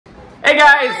Hey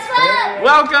guys!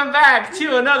 Welcome back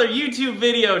to another YouTube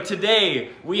video.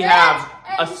 Today we have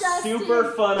a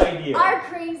super fun idea. Are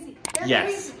crazy.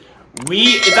 Yes.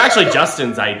 It's actually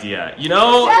Justin's idea. You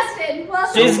know,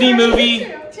 Disney movie,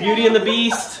 Beauty and the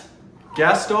Beast.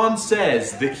 Gaston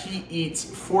says that he eats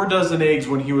 4 dozen eggs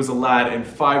when he was a lad and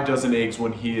 5 dozen eggs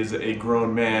when he is a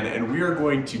grown man, and we are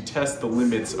going to test the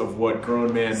limits of what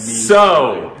grown man means.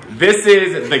 So, this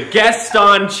is the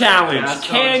Gaston challenge.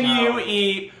 Can you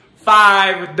eat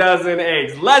 5 dozen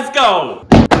eggs? Let's go!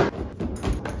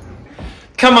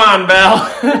 Come on, Belle.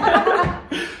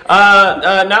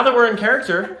 Now that we're in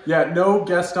character. Yeah, no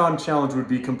Gaston challenge would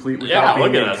be complete without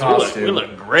being in costume. We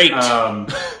look great.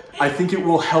 I think it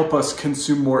will help us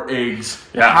consume more eggs,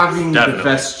 having the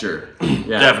vesture.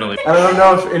 Yeah. Definitely. I don't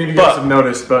know if any of you guys have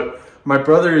noticed, but my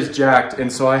brother is jacked,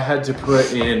 and so I had to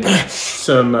put in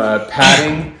some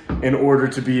padding in order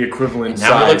to be equivalent size.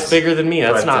 Now he looks bigger than me.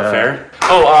 That's not fair.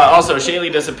 Oh, also,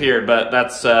 Shalee disappeared, but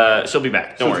that's she'll be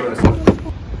back. Don't worry.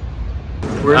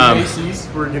 We're at Macy's.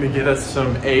 We're gonna get us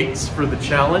some eggs for the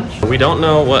challenge. We don't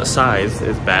know what size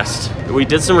is best. We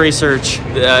did some research.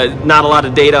 Not a lot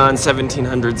of data on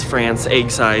 1700s France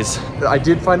egg size. I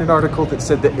did find an article that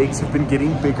said that eggs have been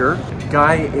getting bigger. A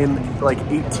guy in like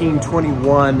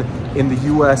 1821 in the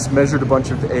US measured a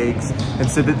bunch of eggs and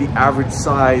said that the average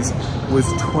size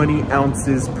was 20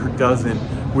 ounces per dozen,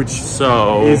 which is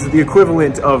the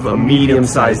equivalent of a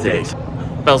medium-sized egg.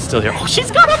 Belle's still here. Oh, she's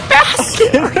got a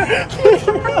basket!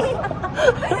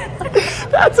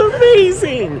 That's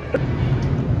amazing!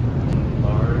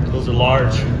 Large. Those are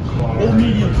large. Oh,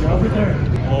 mediums are over there.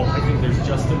 Oh, I think there's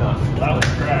just enough. That was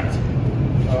cracked.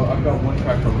 Oh, I've got one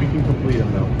crack, but we can complete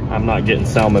them though. I'm not getting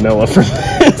salmonella for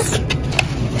this.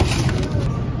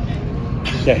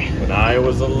 Okay. When I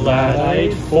was a lad, I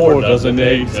ate 4 dozen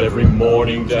eggs every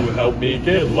morning to help me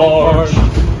get large.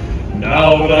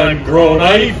 Now that I'm grown,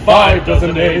 I eat 5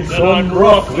 dozen eggs, and I'm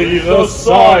roughly the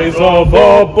size of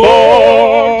a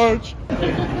barge.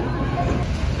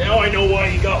 Now I know why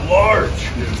he got large.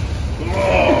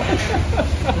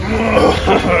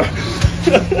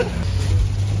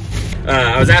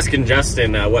 I was asking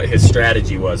Justin what his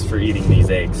strategy was for eating these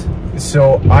eggs.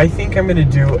 So I think I'm gonna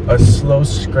do a slow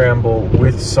scramble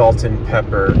with salt and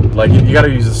pepper. Like, you gotta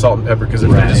use the salt and pepper because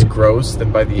if they're just gross, then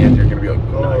by the end you're gonna be like,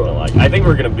 oh. I think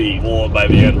we're gonna be full by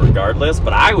the end regardless,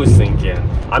 but I was thinking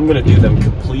I'm gonna do them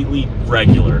completely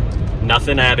regular,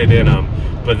 nothing added in them,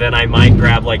 but then I might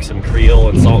grab like some Creole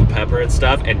and salt and pepper and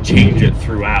stuff and change it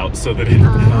throughout so that it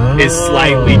is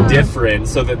slightly different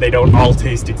so that they don't all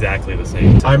taste exactly the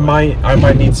same. I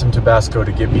might need some Tabasco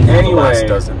to get me through the last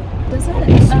dozen.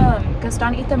 Doesn't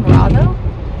Gaston eat them raw though?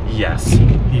 Yes.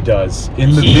 He does.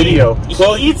 In the video.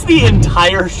 He eats the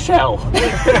entire shell. He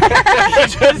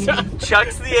just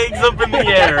chucks the eggs up in the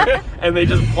air and they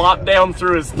just plop down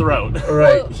through his throat.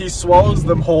 Right. He swallows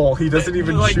them whole. He doesn't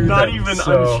even chew them. Not even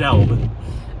unshelled.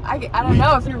 I don't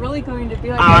know if you're really going to be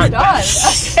like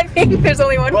Gaston. I think there's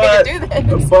only one way to do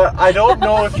this. But I don't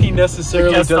know if he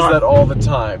necessarily does that all the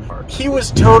time. He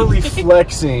was totally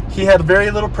flexing. He had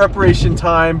very little preparation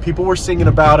time. People were singing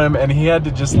about him, and he had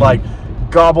to just like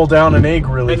gobble down an egg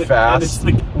really fast.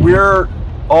 We're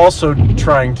also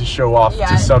trying to show off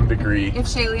to some degree. If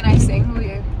Shalee and I sing, will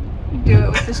you do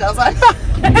it with the shells on?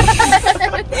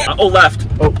 Oh, left.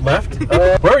 Oh, left?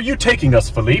 Where are you taking us,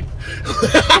 Philippe?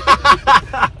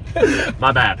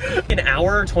 My bad. An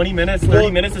hour, 20 minutes, 30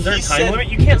 minutes, is there a time limit?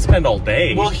 You can't spend all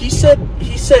day. Well, he said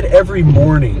every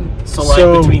morning. So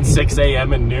like between 6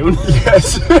 a.m. and noon?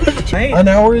 Yes. An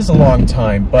hour is a long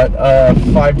time, but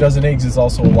 5 dozen eggs is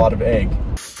also a lot of egg.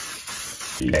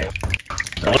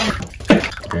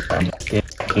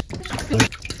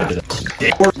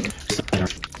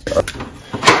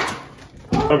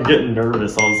 I'm getting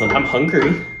nervous all of a sudden. I'm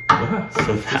hungry. Yeah,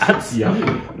 so that's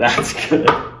yummy. That's good.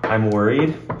 I'm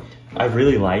worried. I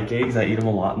really like eggs. I eat them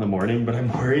a lot in the morning, but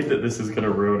I'm worried that this is gonna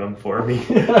ruin them for me.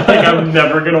 Like I'm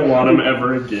never gonna want them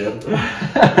ever again.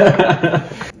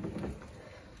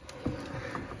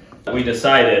 We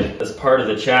decided as part of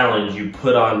the challenge, you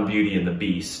put on Beauty and the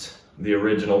Beast, the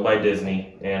original by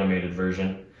Disney, animated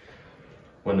version.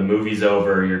 When the movie's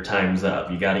over, your time's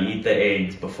up. You gotta eat the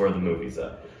eggs before the movie's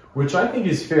up. Which I think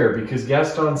is fair because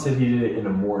Gaston said he did it in a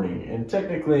morning, and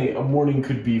technically a morning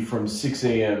could be from 6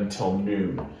 a.m. till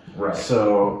noon. Right.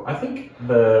 So I think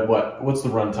what's the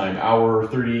runtime? Hour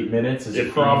 38 minutes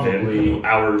is probably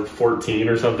hour 14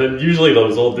 or something. Usually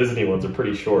those old Disney ones are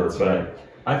pretty short, but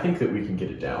I think that we can get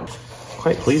it down.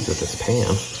 Quite pleased with this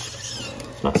pan.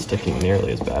 It's not sticking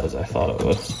nearly as bad as I thought it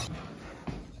would.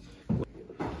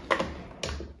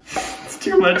 It's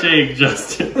too much egg,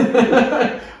 Justin.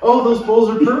 Oh, those bowls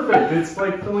are perfect. It's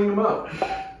like filling them up.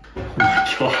 Oh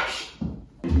my gosh.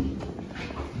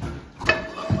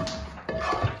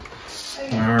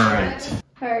 All right.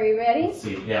 Are we ready? Let's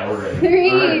see. Yeah, we're ready.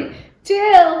 3, 2,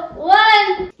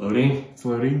 1. Loading. It's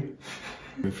loading.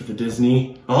 Wait for the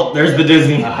Disney. Oh, there's the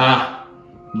Disney. Aha.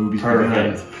 Movie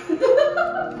Perfect.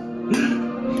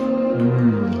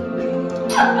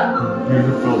 Here's a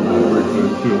film that works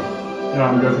good too. Yeah,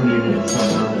 I'm definitely gonna get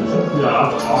some of this. Yeah,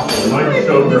 that's awful. Mine's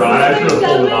so dry. I should have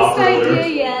pulled it off earlier.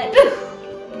 Yet.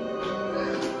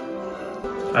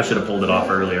 I should have pulled it off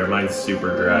earlier. Mine's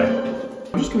super dry.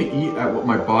 I'm just gonna eat at what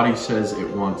my body says it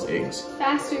wants eggs.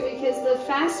 Faster, because the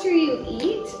faster you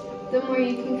eat, the more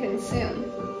you can consume.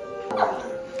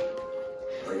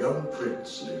 A young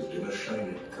prince lived in a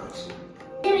shining castle.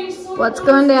 What's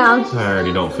going down? I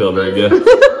already don't feel very good.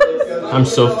 I'm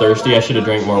so thirsty. I should have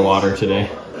drank more water today.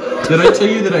 Did I tell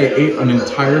you that I ate an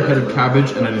entire head of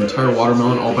cabbage and an entire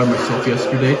watermelon all by myself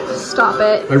yesterday? Stop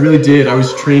it. I really did. I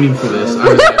was training for this.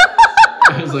 I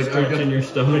was like, In your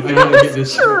stomach. I gotta get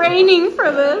this. Training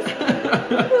for this.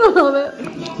 I love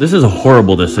it. This is a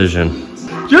horrible decision.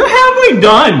 You're halfway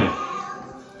done.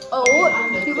 Oh,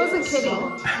 he wasn't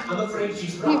kidding.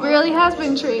 He really has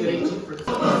been training.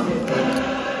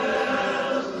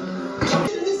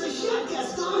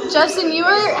 Justin, you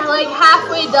were like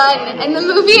halfway done, and the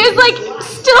movie is like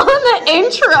still in the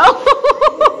intro.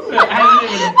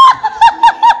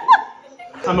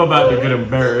 I'm about to get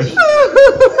embarrassed.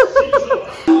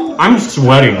 I'm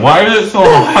sweating. Why is it so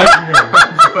hot in here?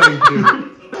 I'm sweating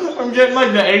too. I'm getting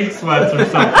like the egg sweats or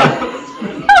something.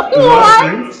 What?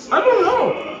 I don't know.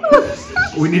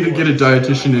 We need to get a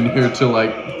dietitian in here to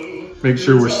like make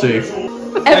sure we're safe.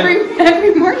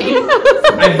 Every morning.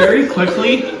 I very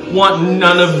quickly want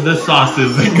none of the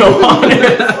sauces that go on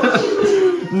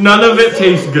it. None of it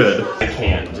tastes good. I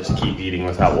can't just keep eating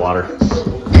without water.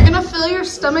 You're gonna fill your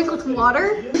stomach with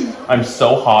water? I'm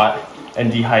so hot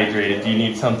and dehydrated. Do you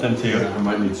need something too? I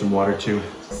might need some water too.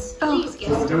 Oh.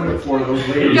 I'm doing it for those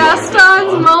ladies.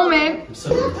 Gaston's moment.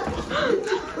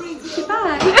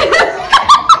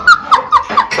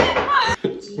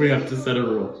 We have to set a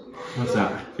rule. What's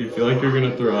that? If you feel like you're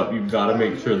gonna throw up, you've got to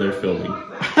make sure they're filming.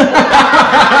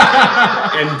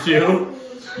 And 2,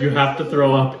 you have to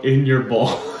throw up in your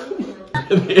bowl.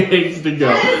 The eggs to go.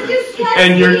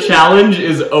 And your challenge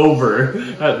is over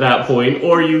at that point,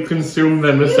 or you consume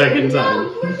them a second time.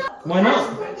 Why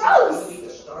not? Gross.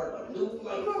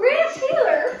 Maria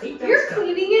Taylor, you're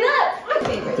cleaning it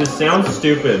up. This sounds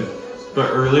stupid, but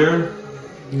earlier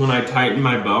when I tightened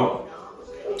my belt,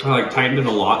 I like tightened it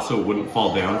a lot so it wouldn't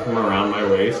fall down from around my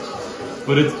waist,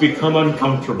 but it's become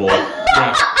uncomfortable.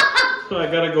 Yeah. So I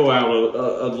gotta go out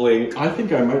a link. I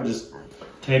think I might just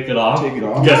Take it off. take it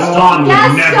off. Gaston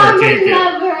would never take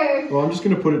it. Well, I'm just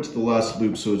gonna put it to the last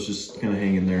loop so it's just gonna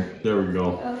hang in there. There we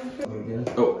go.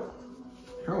 Oh,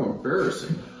 how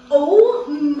embarrassing. Oh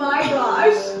my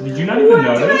gosh. Did you not even What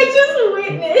notice? did I just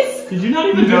witness? Did you not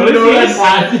even notice he had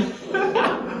that?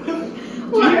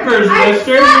 Jeepers, I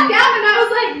mister. sat down and I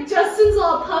was like, Justin's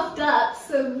all puffed up,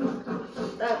 so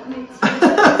that makes sense.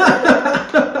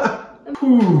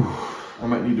 Whew. I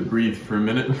might need to breathe for a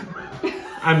minute.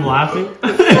 I'm laughing.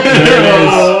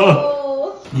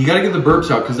 Oh. You gotta get the burps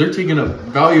out because they're taking up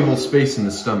valuable space in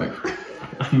the stomach.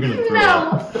 I'm gonna throw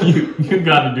No. up. You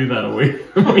gotta do that away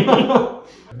from me.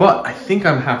 But I think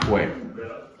I'm halfway.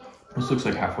 This looks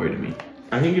like halfway to me.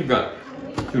 I think you've got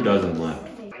 2 dozen left.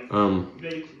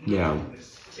 Yeah.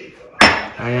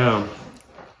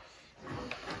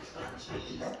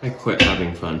 I quit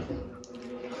having fun.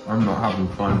 I'm not having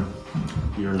fun.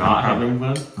 You're not having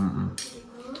fun?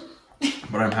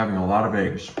 But I'm having a lot of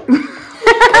eggs.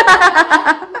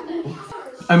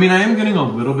 I mean, I am getting a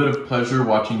little bit of pleasure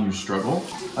watching you struggle.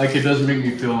 Like, it does make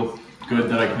me feel good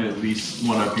that I can at least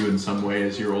one-up you in some way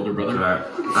as your older brother.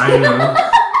 I know.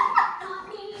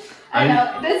 I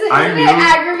know. Isn't I it knew-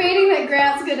 aggravating that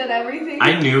Grant's good at everything?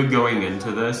 I knew going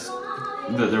into this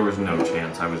that there was no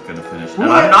chance I was gonna finish. And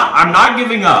I'm not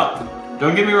giving up.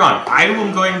 Don't get me wrong. I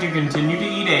am going to continue to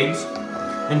eat eggs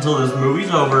until this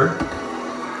movie's over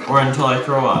or until I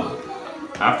throw up.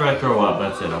 After I throw up,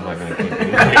 that's it. I'm not gonna keep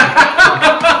eating eggs.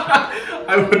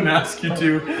 I wouldn't ask you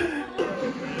to.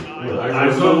 I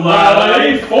was a lad, I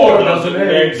ate 4 dozen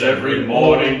eggs every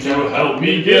morning to help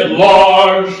me get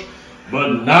large.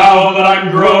 But now that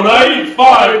I'm grown, I eat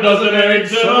 5 dozen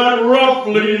eggs and I'm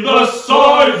roughly the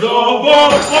size of a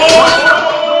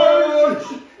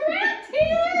orange.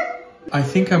 I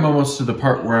think I'm almost to the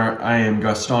part where I am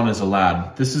Gaston as a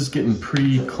lad. This is getting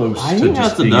pretty close I to think just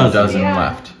that's a being a dozen. dozen Yeah.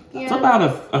 left. It's about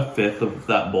a fifth of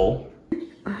that bowl.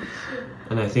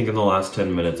 And I think in the last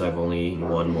 10 minutes, I've only eaten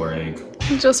one more egg.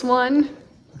 Just one?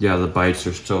 Yeah, the bites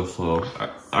are so slow.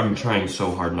 I'm trying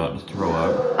so hard not to throw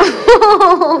up.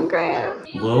 Oh,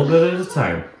 Grant. A little bit at a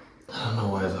time. I don't know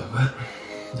why though, but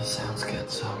this sounds good,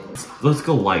 so. Let's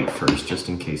go light first, just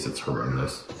in case it's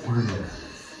horrendous.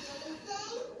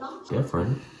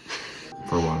 Different.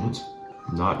 For once.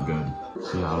 Not good.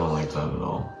 Yeah, I don't like that at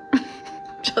all.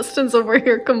 Justin's over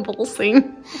here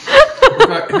convulsing. I've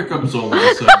got hiccups all of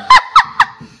a sudden.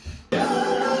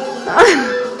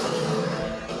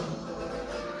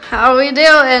 How are we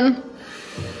doing?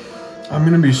 I'm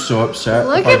gonna be so upset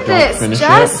Look if I at don't this, finish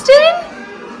Justin.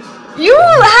 You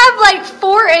have like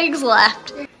 4 eggs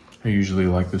left. it. I usually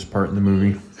like this part in the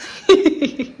movie.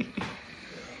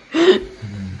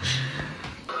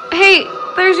 Hey,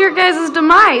 there's your guys'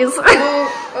 demise.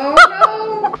 Oh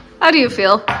no! How do you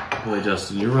feel? Boy,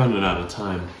 Justin, you're running out of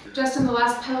time. Justin, the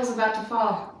last petal's about to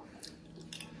fall.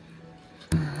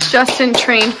 Justin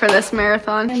trained for this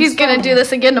marathon. He's gonna do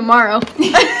this again tomorrow. Every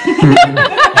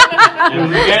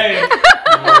day.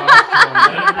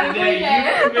 Every day.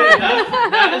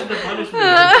 That is the punishment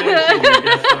for finishing the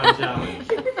Gaston challenge.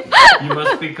 You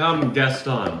must become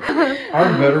Gaston.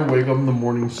 I better wake up in the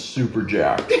morning super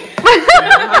jacked.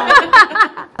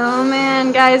 Oh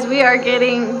man, guys, we are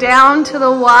getting down to the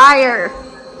wire.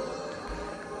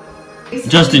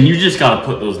 Justin, you just gotta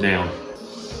put those down.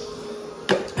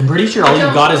 I'm pretty sure all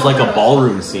you got is like a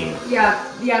ballroom scene. Yeah,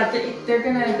 they're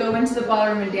gonna go into the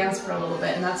ballroom and dance for a little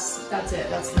bit, and that's it.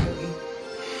 That's the movie.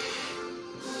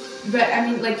 But I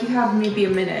mean, like, you have maybe a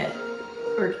minute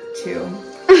or 2.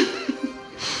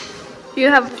 You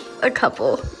have a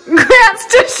couple. Grants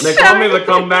to They call me the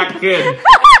comeback kid.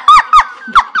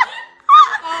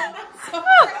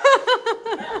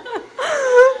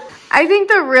 I think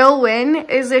the real win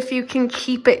is if you can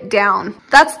keep it down.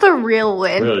 That's the real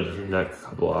win. Really, just your neck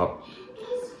couple out.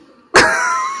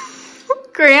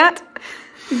 Grant,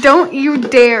 don't you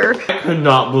dare. I could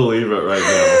not believe it right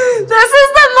now. This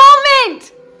is the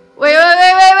moment. Wait.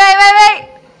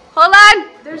 Hold on.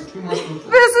 This is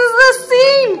the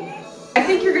scene. I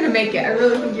think you're gonna make it. I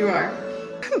really think you are.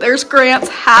 There's Grant's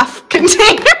half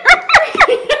container.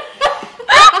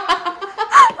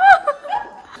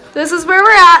 This is where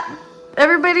we're at.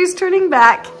 Everybody's turning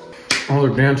back. Oh,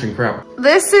 they're dancing crap.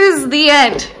 This is the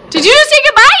end. Did you just take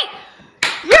a bite?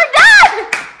 You're done!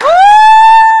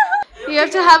 Woo! You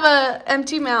have to have an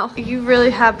empty mouth. You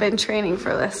really have been training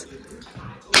for this.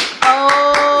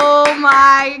 Oh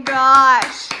my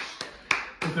gosh.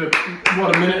 With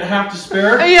what, a minute and a half to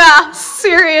spare? Yeah,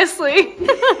 seriously.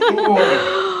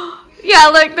 Yeah,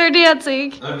 look, they're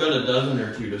dancing. I've got a dozen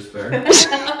or 2 to spare.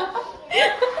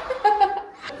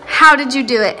 How did you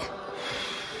do it?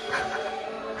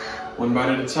 One bite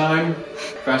at a time,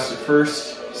 fast at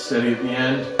first, steady at the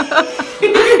end.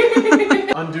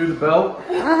 Undo the belt.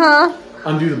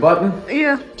 Undo the button.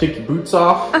 Yeah. Take your boots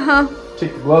off.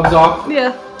 Take the gloves off.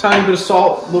 Yeah. Tiny bit of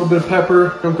salt, a little bit of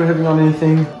pepper. Don't go heavy on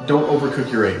anything. Don't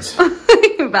overcook your eggs.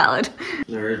 Valid.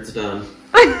 There, it's done.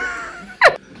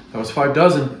 That was 5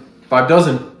 dozen. 5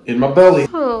 dozen in my belly.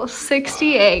 Oh,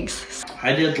 60 eggs.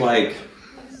 I did like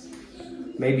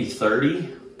maybe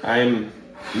 30. I'm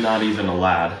not even a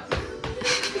lad.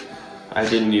 I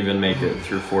didn't even make it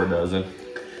through 4 dozen.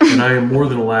 And I am more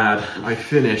than a lad. I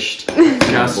finished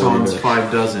Gaston's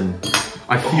 5 dozen.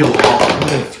 I feel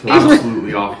awful.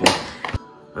 Absolutely awful.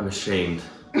 I'm ashamed.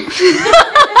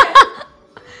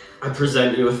 I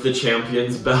present you with the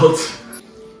champion's belt.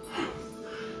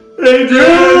 Adrian!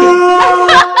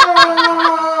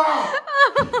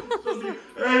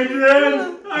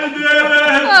 Adrian! I did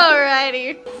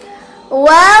it! Alrighty.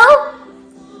 Well,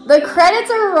 the credits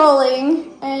are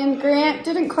rolling, and Grant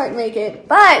didn't quite make it,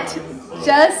 but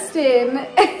Justin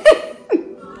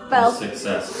fell.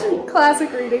 Successful. Classic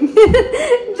reading.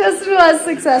 Justin was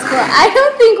successful. I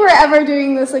don't think we're ever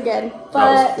doing this again. That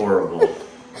But was horrible.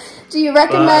 do you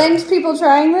recommend people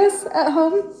trying this at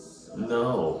home?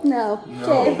 No. No. No,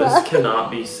 Okay, well, this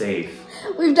cannot be safe.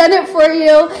 we've done it for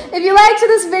you. If you liked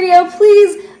this video,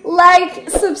 please like,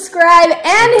 subscribe,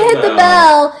 and hit the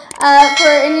bell for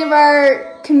any of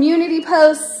our community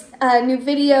posts, new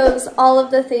videos, all of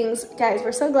the things. Guys,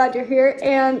 we're so glad you're here,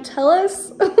 and tell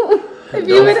us if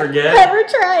you would ever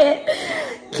try it.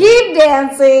 Keep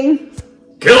dancing.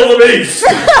 Kill the beast!